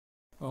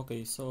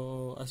Okay,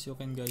 so as you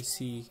can guys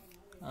see,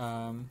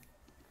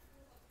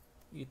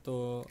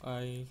 ito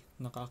ay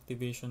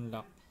naka-activation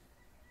lock.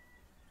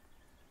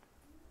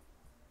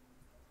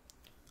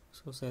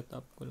 So set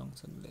up ko lang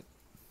saglit.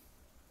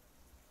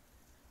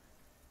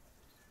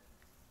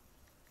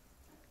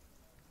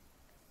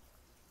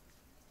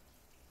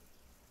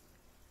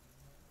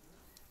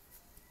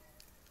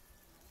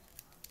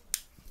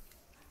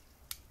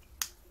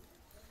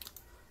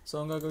 So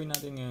ang gagawin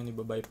natin ngayon,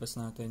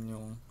 iba-bypass natin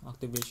yung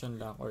activation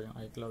lock or yung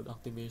iCloud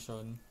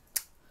activation.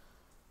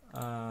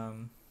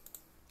 Ang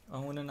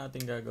una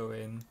natin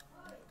gagawin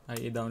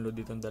ay i-download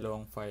itong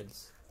dalawang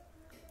files.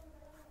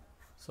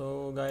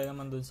 So gaya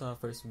naman dun sa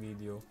first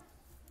video,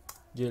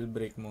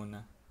 jailbreak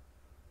muna.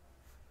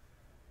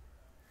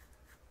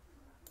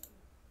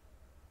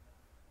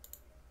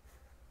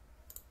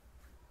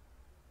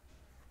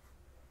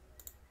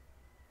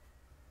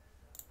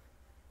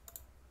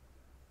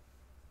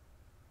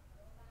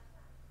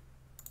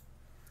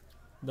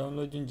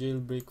 Download yung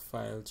jailbreak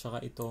file tsaka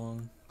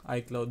itong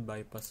iCloud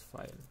bypass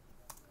file.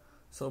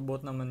 So both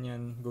naman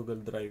yan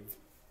Google Drive.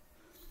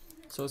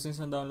 So since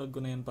na-download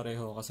ko na yan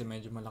pareho kasi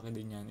medyo malaki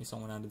din yan,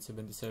 isang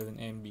 177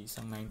 MB,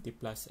 isang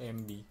 90 plus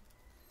MB,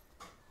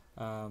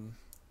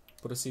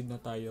 proceed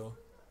na tayo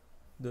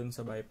dun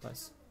sa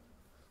bypass.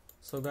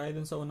 So gaya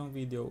dun sa unang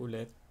video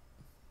ulit,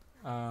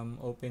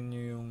 open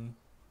nyo yung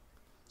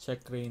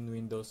Checkra1n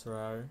Windows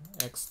RAR,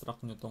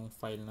 extract nyo tong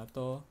file na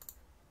to,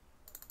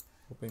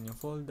 open yung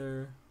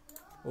folder,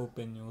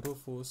 open yung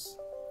Rufus,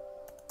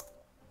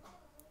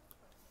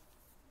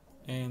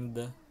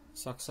 and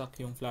saksak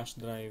yung flash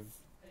drive.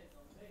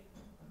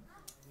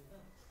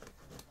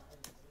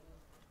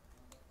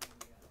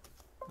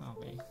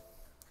 Okay.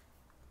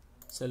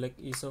 Select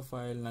ISO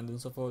file, nandun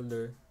sa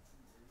folder.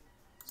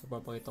 So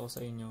papakita ko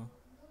sa inyo.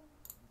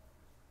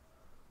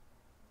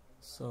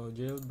 So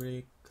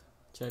jailbreak,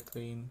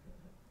 Checkra1n.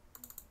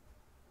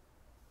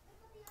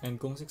 And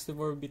kung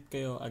 64-bit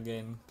kayo,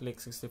 again, click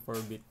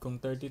 64-bit.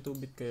 Kung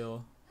 32-bit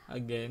kayo,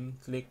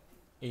 again, click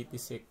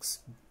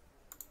 86.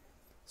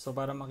 So,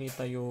 para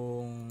makita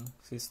yung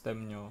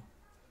system nyo,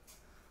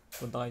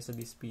 punta kayo sa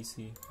this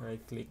PC,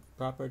 right-click,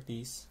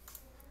 Properties,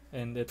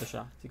 and ito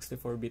siya,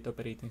 64-bit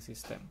operating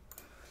system.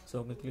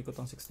 So, click ko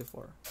tong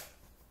 64.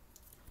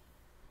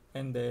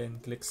 And then,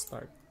 click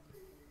Start.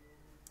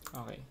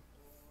 Okay.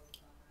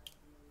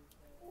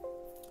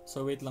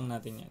 So, wait lang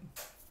natin yan.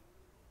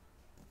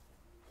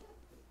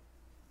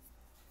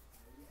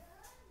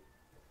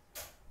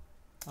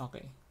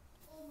 Okay.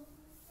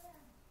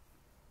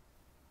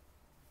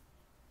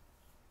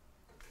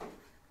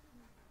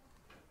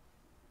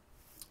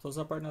 So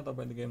sa part na to,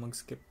 pwede kayo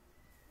mag-skip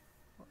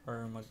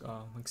or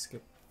mag-skip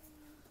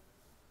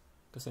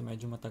kasi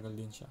medyo matagal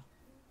din siya.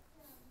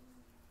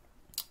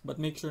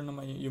 But make sure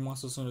naman yung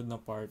mga susunod na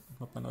part,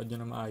 mapanood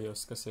nyo na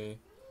maayos kasi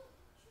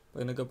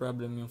pag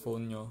nagka-problem yung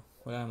phone nyo,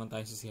 wala naman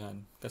tayong sisihan.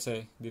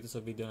 Kasi dito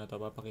sa video na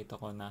to, papakita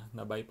ko na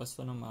na-bypass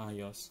to ng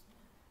maayos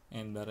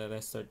and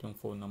re-restart yung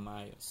phone ng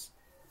maayos.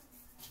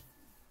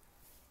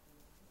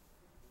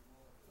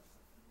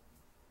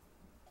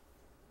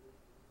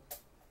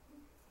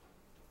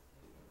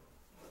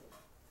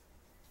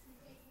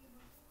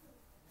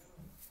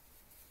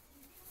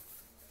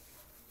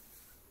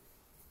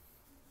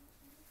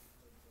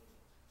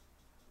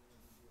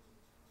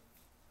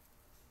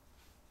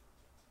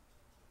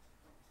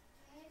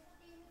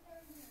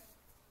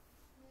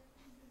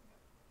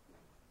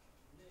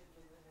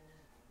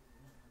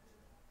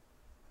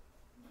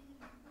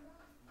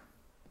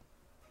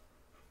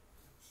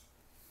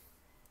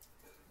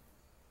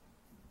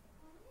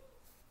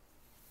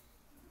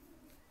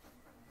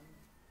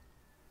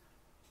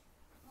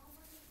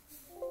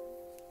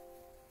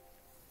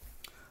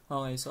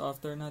 Okay, so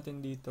after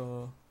natin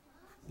dito,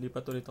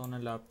 lipat ulit ako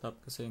ng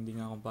laptop kasi hindi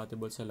nga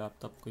compatible sa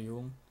laptop ko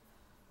yung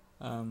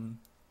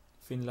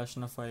finlash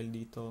na file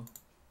dito.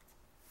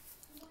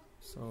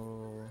 So,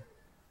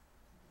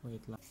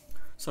 wait lang.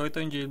 So,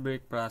 ito yung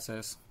jailbreak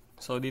process.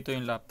 So, dito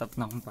yung laptop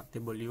na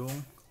compatible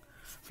yung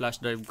flash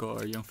drive ko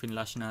or yung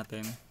finlash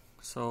natin.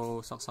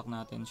 So, saksak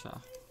natin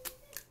siya.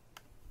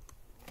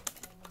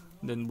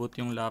 Then, boot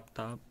yung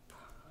laptop.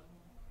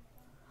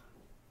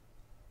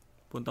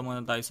 Punta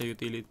muna tayo sa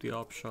utility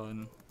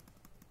option.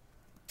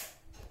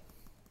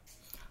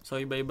 So,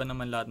 iba-iba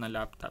naman lahat ng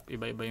laptop.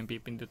 Iba-iba yung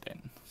pipindutin.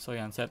 So,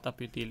 yan. Setup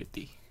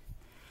utility.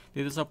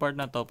 Dito sa part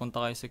na to, punta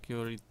kayo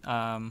security,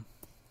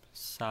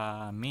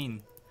 sa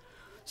main.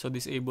 So,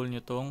 disable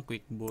nyo tong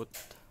quick boot.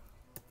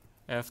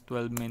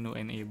 F12 menu,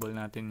 enable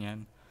natin yan.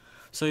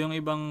 So, yung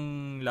ibang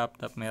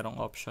laptop, merong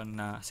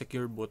option na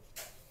secure boot.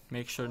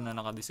 Make sure na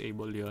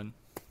naka-disable yon.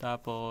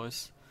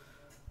 Tapos,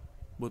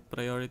 boot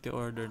priority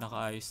order,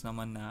 naka-ayos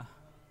naman na.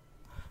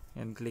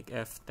 And click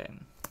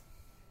F10.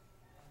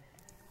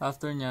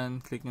 After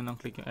nyan, click nyo ng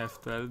click yung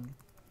F12.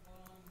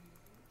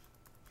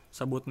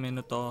 Sa boot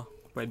menu to,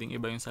 pwedeng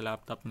iba yung sa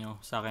laptop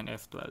nyo. Sa akin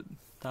F12.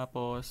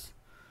 Tapos,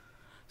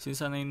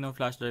 since na yung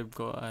flash drive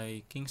ko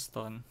ay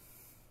Kingston,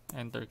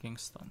 enter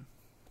Kingston.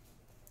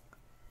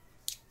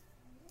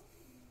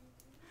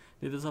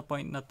 Dito sa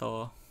point na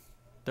to,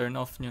 turn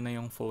off nyo na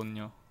yung phone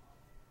nyo.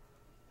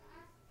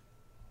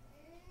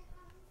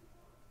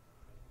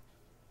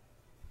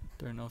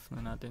 Turn off na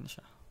natin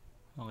siya.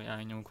 Okay,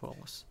 ayaw nyo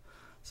mag-focus.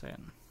 So,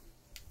 yan.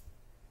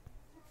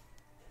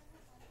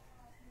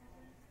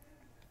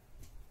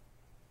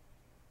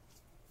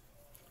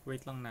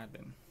 Wait lang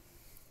natin.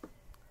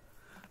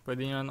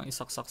 Pwede nyo nang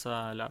isaksak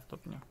sa laptop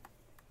nyo.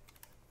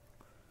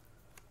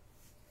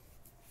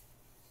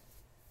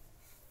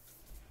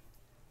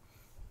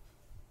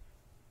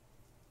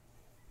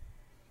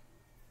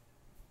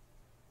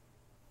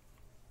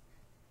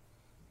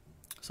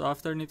 So,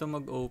 after nito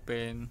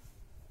mag-open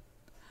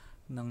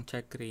ng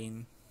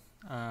Checkra1n,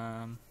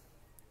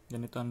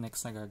 ganito ang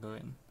next na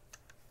gagawin.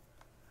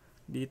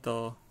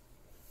 Dito,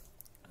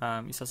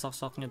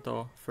 isasaksak nyo to.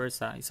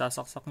 First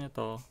isasaksak nyo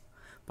to.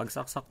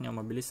 Pagsaksak nyo,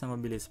 mabilis na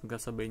mabilis.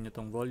 Magkasabay nyo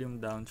tong volume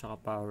down tsaka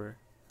power.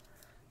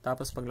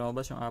 Tapos pag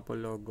lumabas yung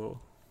Apple logo,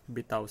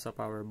 bitaw sa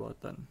power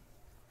button.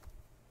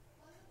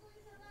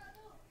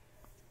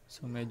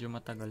 So, medyo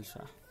matagal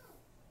siya.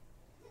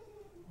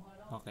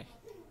 Okay.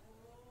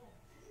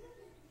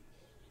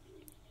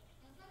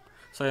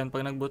 So, yan.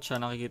 Pag nag-boot siya,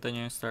 nakikita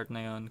nyo yung start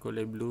na yon,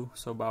 kulay blue.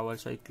 So, bawal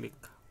siya i-click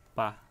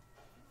pa.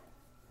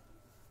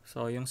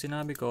 So, yung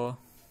sinabi ko,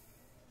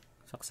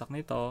 saksak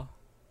nito.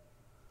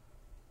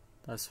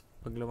 Tapos,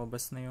 pag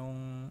lumabas na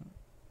yung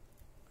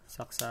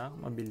saksak,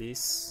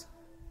 mabilis.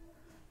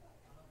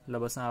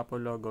 Labas na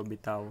Apple logo,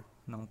 bitaw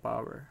ng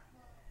power.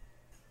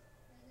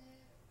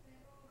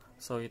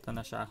 So, ito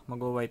na siya.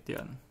 Mag-white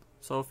yun.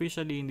 So,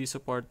 officially, hindi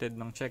supported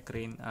ng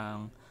Checkra1n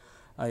ang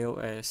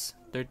iOS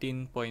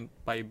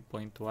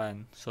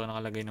 13.5.1. So,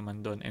 nakalagay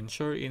naman doon.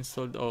 Ensure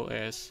installed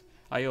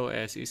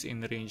iOS is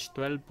in range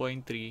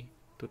 12.3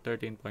 to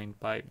 13.5.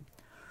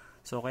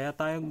 So, kaya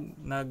tayo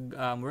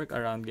nag-work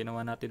around,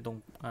 ginawa natin itong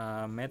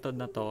method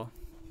na to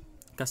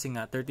kasi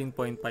nga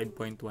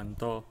 13.5.1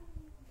 to.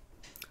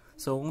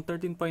 So, kung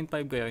 13.5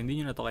 kayo,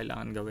 hindi nyo na to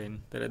kailangan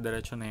gawin.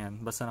 Dire-diretso na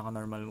yan, basta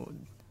naka-normal mode.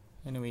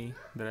 Anyway,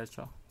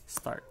 diretso.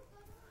 Start.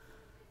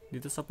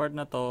 Dito sa part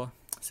na to,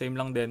 same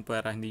lang din,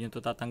 pwera, hindi nyo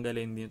to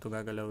tatanggalin, hindi nyo to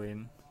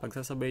gagalawin.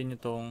 Pagsasabayin nyo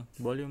tong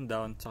volume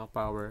down, tsaka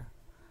power,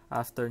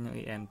 after nyo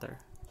i-enter.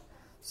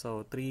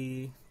 So,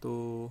 3,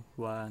 2,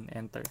 1,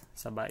 enter.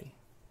 Sabay.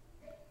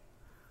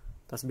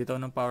 Tapos bitaw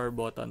ng power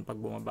button pag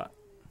bumaba.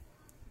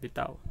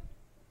 Bitaw.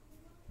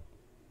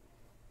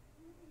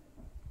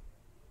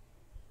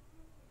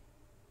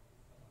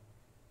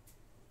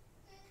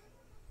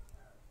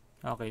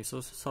 Okay, so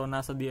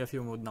nasa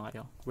DFU mode na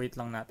kayo. Wait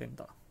lang natin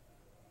to.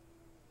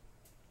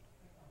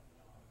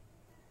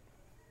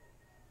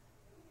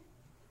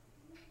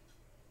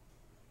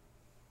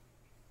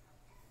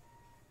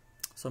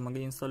 So,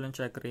 mag-i-install ng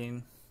Checkra1n,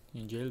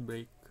 yung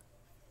jailbreak.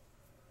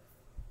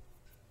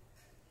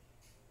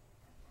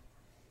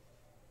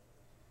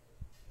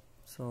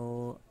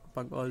 So,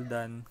 pag all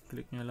done,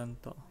 click nyo lang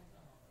to.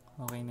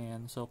 Okay na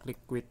yan. So,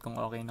 click quit kung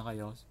okay na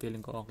kayo.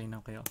 Feeling ko okay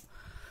na kayo.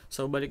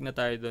 So, balik na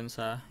tayo dun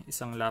sa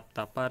isang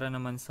laptop para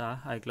naman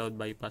sa iCloud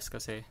bypass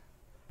kasi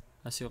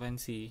as you can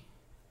see,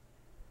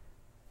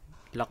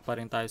 lock pa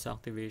rin tayo sa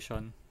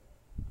activation.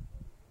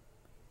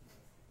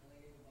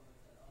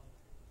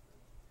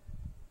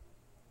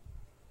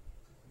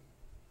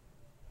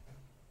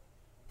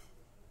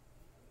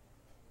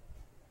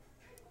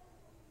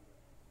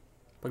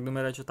 Pag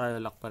dumiretso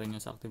tayo, lock pa rin yung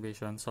sa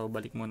activation. So,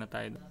 balik muna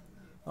tayo.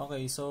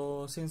 Okay,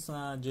 so since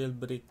na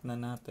jailbreak na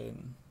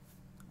natin,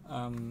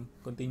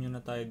 continue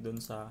na tayo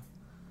dun sa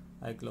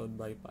iCloud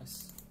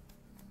bypass.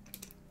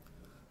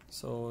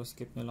 So,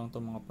 skip nyo lang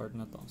itong mga part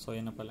na to. So,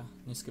 yan na pala.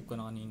 Ni-skip ko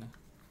na kanina.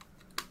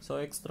 So,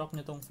 extract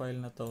nyo tong file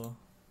na to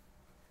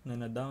na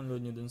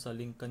na-download nyo dun sa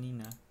link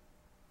kanina.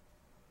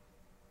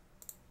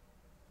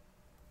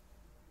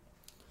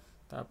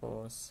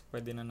 Tapos,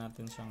 pwede na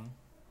natin siyang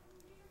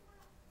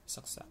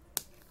saksak.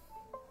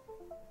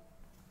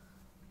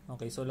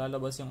 Okay, so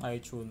lalabas yung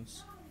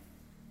iTunes.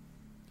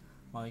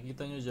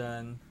 Makikita nyo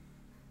dyan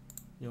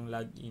yung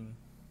login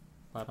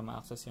para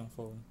ma-access yung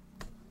phone.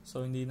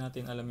 So, hindi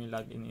natin alam yung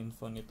login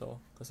info nito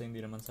kasi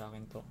hindi naman sa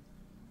akin to.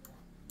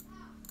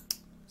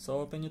 So,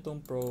 open nyo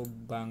tong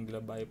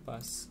PROBangla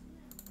bypass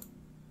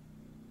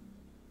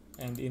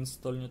and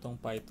install nyo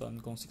tong Python.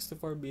 Kung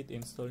 64-bit,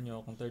 install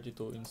nyo. Kung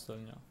 32, install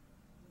nyo.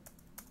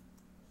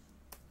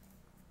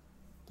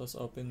 Tapos,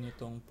 open nyo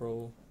tong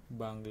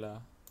PROBangla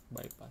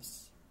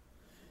bypass.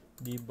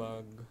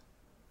 Debug,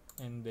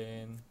 and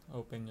then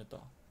open nyo to.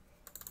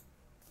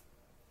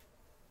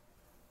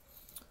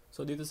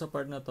 So, dito sa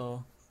part na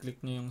to,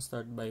 click nyo yung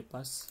start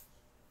bypass.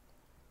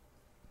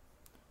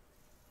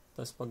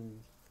 Tapos pag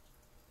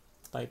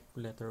type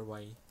letter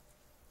Y.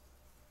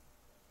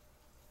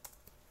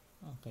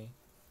 Okay.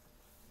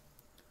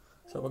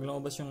 So, pag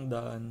lumabas yung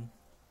daan,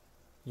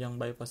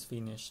 yung bypass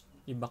finished,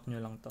 i-back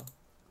nyo lang to.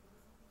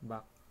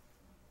 Back.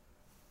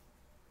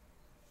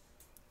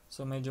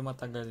 So, medyo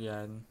matagal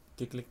yan.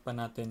 I-click pa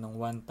natin ng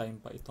one time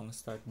pa itong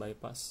start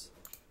bypass.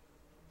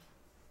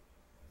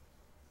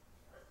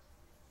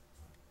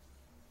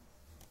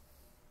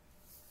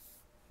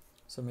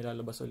 So, may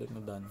lalabas ulit na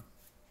done.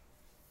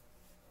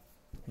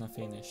 na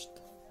finished.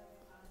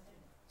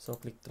 So,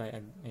 click try.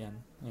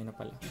 Ayan. Ayan na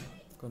pala.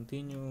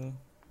 Continue.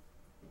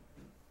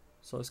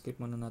 So, skip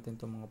muna natin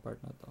itong mga part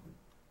na to.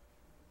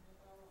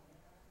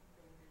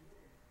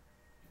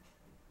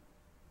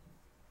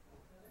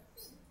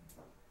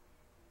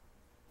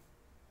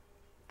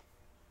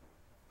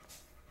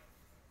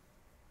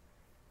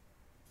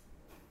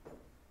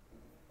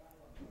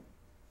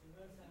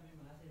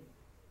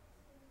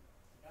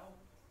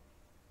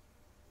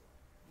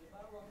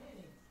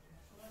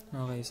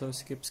 Okay, so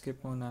skip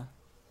muna.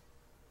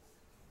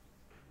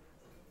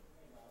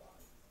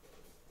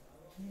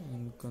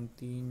 And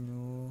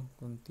continue.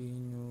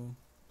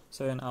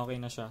 So, yan,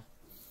 okay na siya.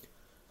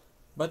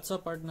 But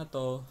sa part na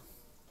to,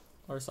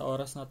 or sa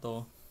oras na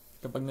to,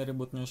 kapag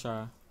nireboot nyo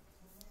siya,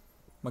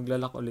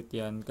 maglalak ulit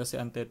yan kasi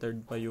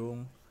untethered pa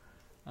yung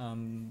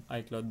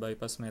iCloud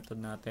bypass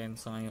method natin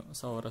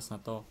sa oras na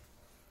to.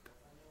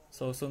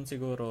 So, soon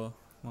siguro,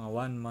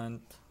 mga 1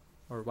 month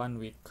or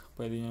 1 week,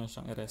 pwede nyo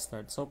siyang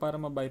i-restart. So, para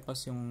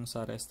ma-bypass yung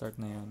sa restart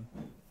na yun,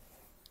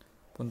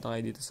 punta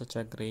kayo dito sa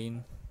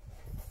Checkra1n.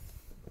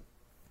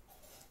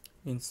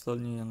 Install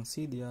nyo yung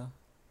Cydia.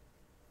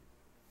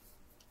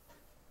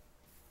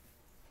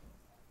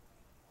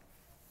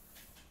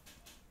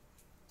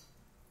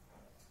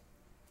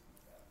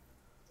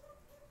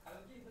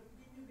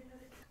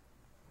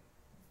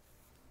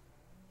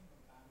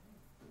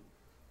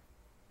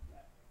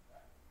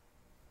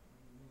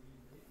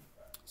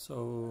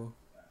 So,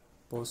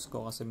 pause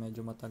ko kasi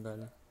medyo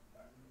matagal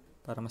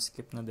para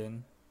ma-skip na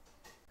din.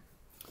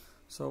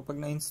 So,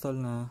 pag na-install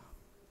na,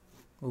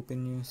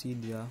 open nyo yung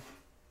Cydia.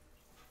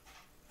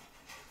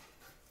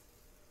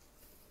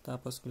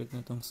 Tapos, click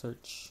nyo itong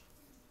search.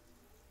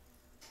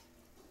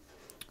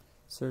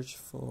 Search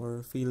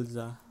for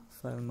Filza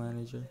File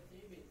Manager.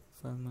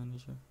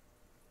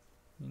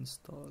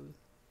 Install.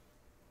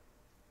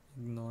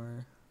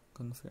 Ignore.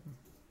 Confirm.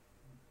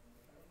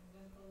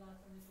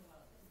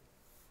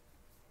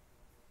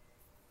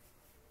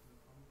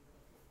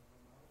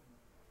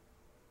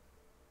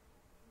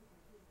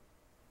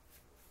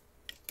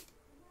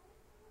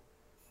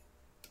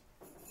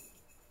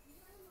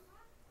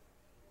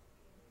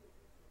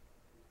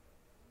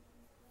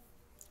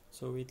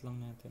 So, wait lang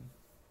natin.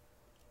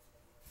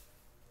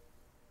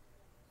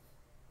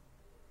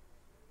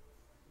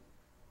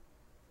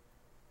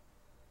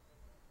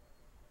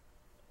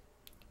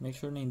 Make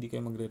sure na hindi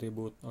kayo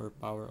magre-reboot or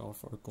power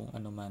off or kung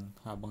ano man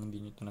habang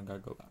hindi nyo ito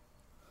nagagawa.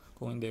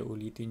 Kung hindi,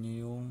 ulitin nyo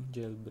yung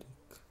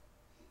jailbreak.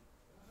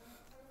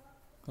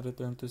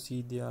 Return to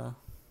Cydia.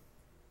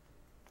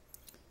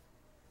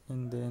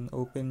 And then,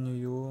 open nyo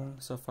yung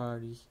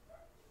Safari.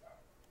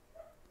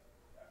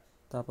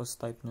 Tapos,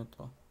 type nyo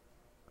to.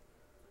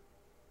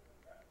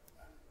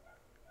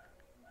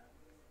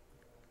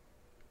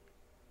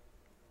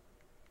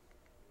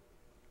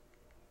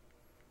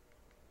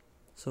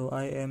 So,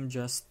 I am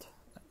just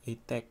a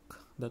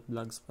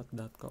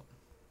tech.blogspot.com.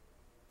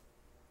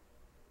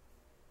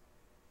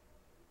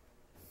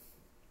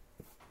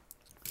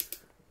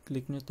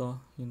 Click nyo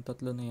to, yung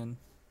tatlo na yan.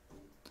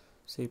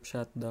 Save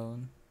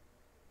shutdown.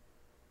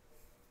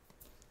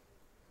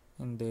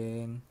 And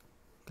then,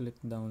 click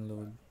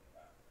download.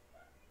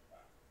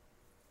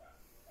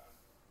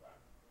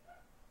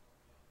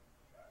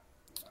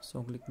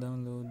 So, click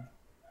download.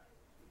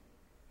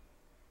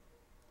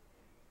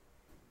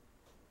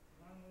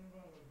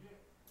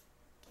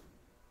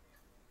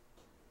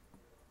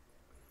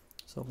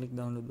 So, click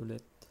download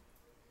ulit.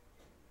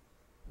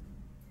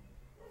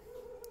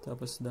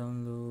 Tapos,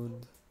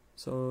 download.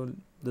 So,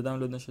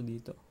 da-download na siya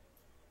dito.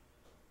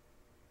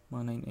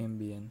 Mga 9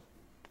 MB yan.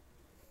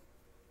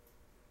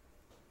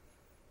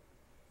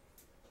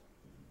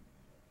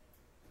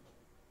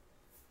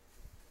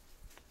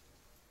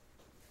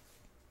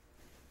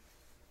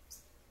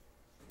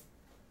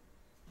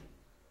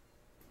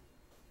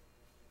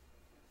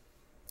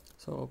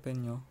 So,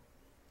 open nyo.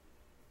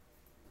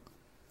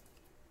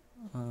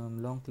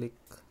 Long click.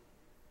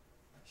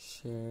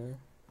 Share.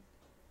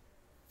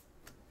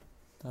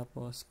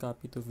 Tapos,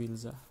 copy to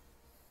Filza.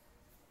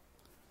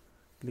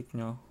 Click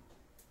nyo.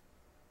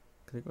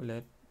 Click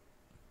ulit.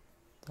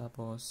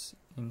 Tapos,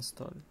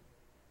 install.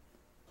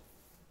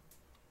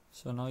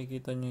 So,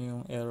 nakikita nyo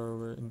yung error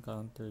were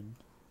encountered.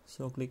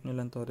 So, click nyo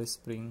lang to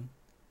respring.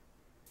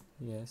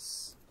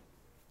 Yes.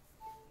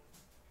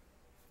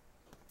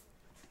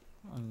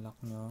 Unlock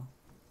nyo.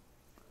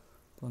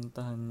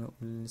 Puntahan nyo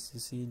ulit si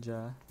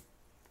Cydia.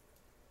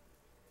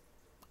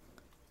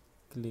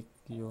 Click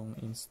yung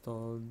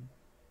installed.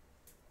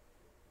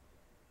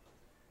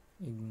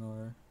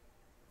 Ignore.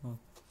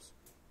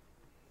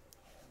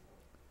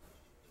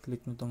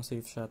 Click nyo tong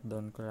save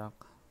shutdown, crack,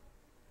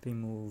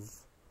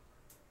 remove,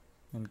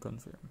 and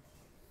confirm.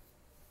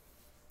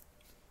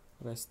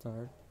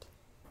 Restart.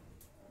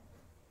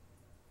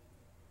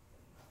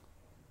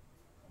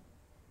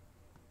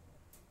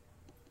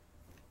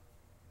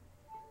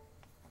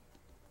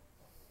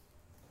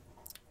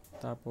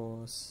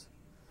 Tapos,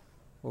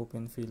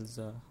 open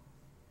Filza.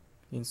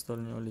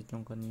 Install nyo ulit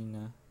yung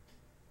kanina.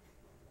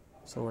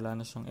 So, wala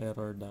na siyang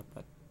error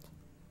dapat.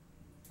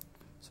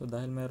 So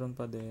dahil meron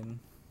pa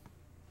din,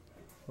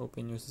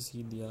 open nyo si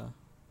Cydia.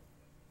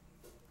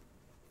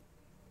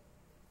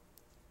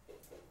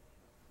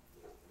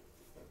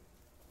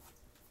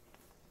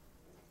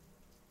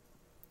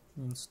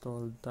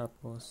 Installed,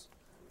 tapos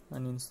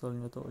uninstall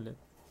nyo to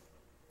ulit.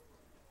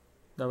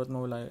 Dapat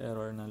mawala yung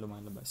error na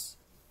lumalabas.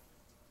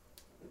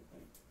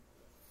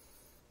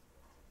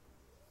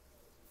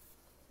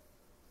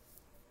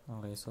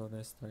 Okay, so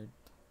restart.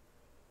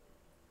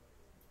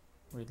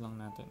 Wait lang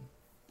natin.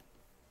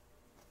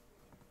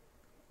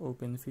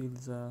 Open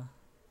fields,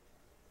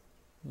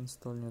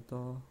 install nyo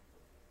to.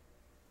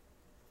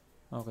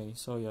 Okay,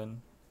 so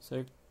yun.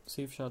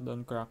 Safe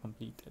shutdown crack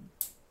completed.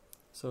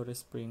 So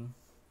respring,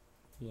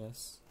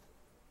 yes.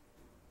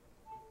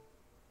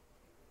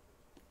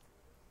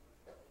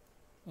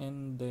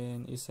 And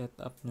then, i-set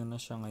up nyo na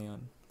siya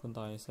ngayon.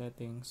 Punta kayo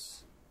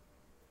settings,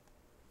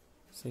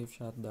 safe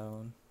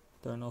shutdown,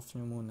 turn off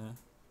nyo muna.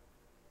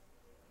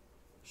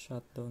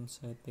 Shutdown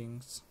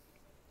settings.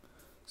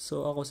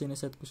 So, ako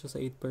sineset ko siya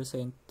sa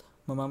 8%.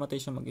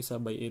 Mamamatay siya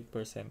mag-isa by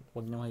 8%.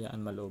 Huwag nyo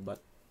hayaan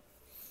malobat.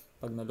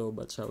 Pag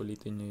nalobat siya,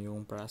 ulitin nyo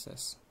yung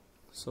process.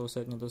 So,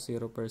 set nyo to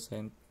 0%.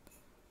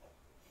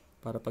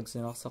 Para pag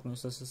sinaksak nyo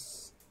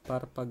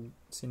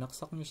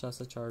siya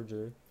sa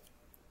charger,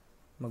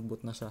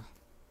 mag-boot na siya.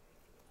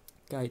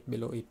 Kahit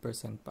below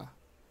 8% pa.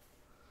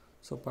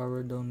 So,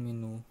 power down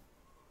menu.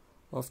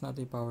 Off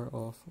natin power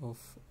off.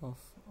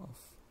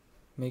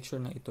 Make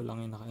sure na ito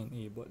lang yung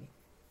naka-enable.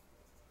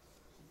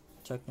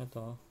 Check nyo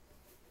to.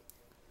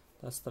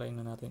 Tapos try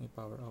na natin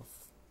i-power off.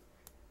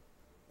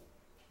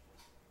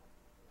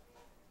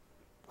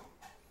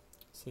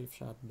 Safe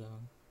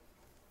shutdown.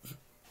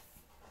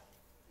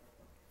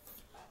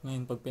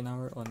 Ngayon, pag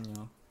pinower on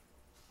nyo,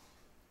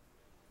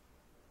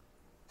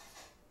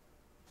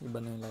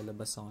 iba na yung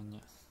lalabas sa kanya.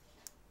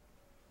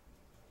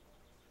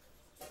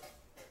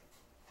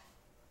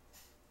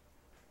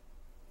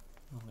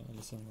 Okay,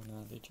 alisin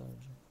muna natin yung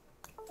charger.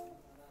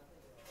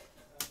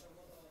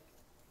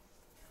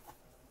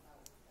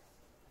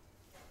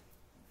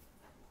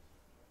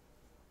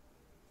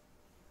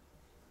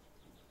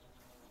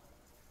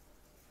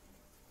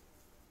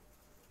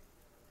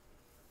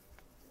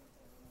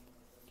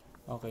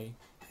 Okay.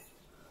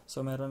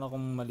 So, meron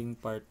akong maling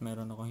part.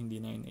 Meron akong hindi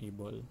na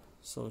enable.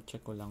 So,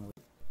 check ko lang.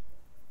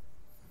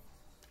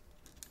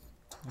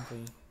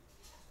 Okay.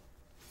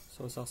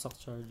 So,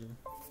 saksak charger.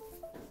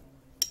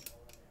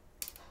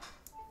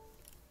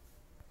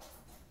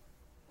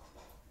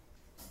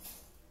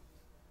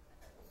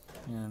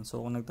 Yan. So,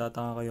 kung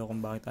nagtataka kayo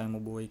kung bakit tayo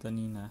mabuhay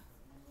kanina,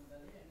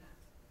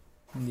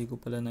 hindi ko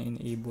pala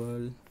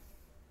na-enable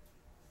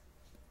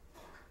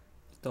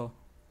ito,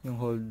 yung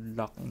hold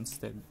lock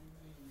instead.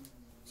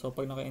 So,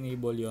 pag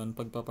naka-enable yon,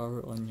 pag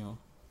pa-power on nyo,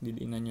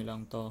 didiinan nyo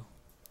lang to.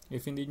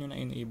 If hindi nyo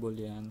na-enable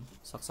yan,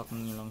 saksak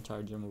nyo lang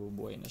charger,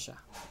 mabubuhay na siya.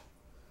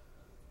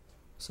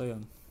 So,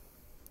 yun.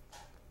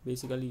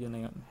 Basically, yun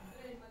na yun.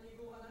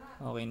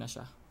 Okay na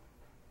siya.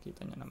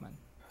 Kita nyo naman.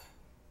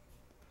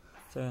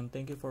 So, yun.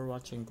 Thank you for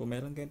watching. Kung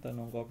meron kayong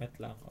tanong, comment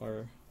lang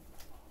or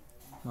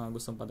mga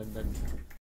gustong padagdag.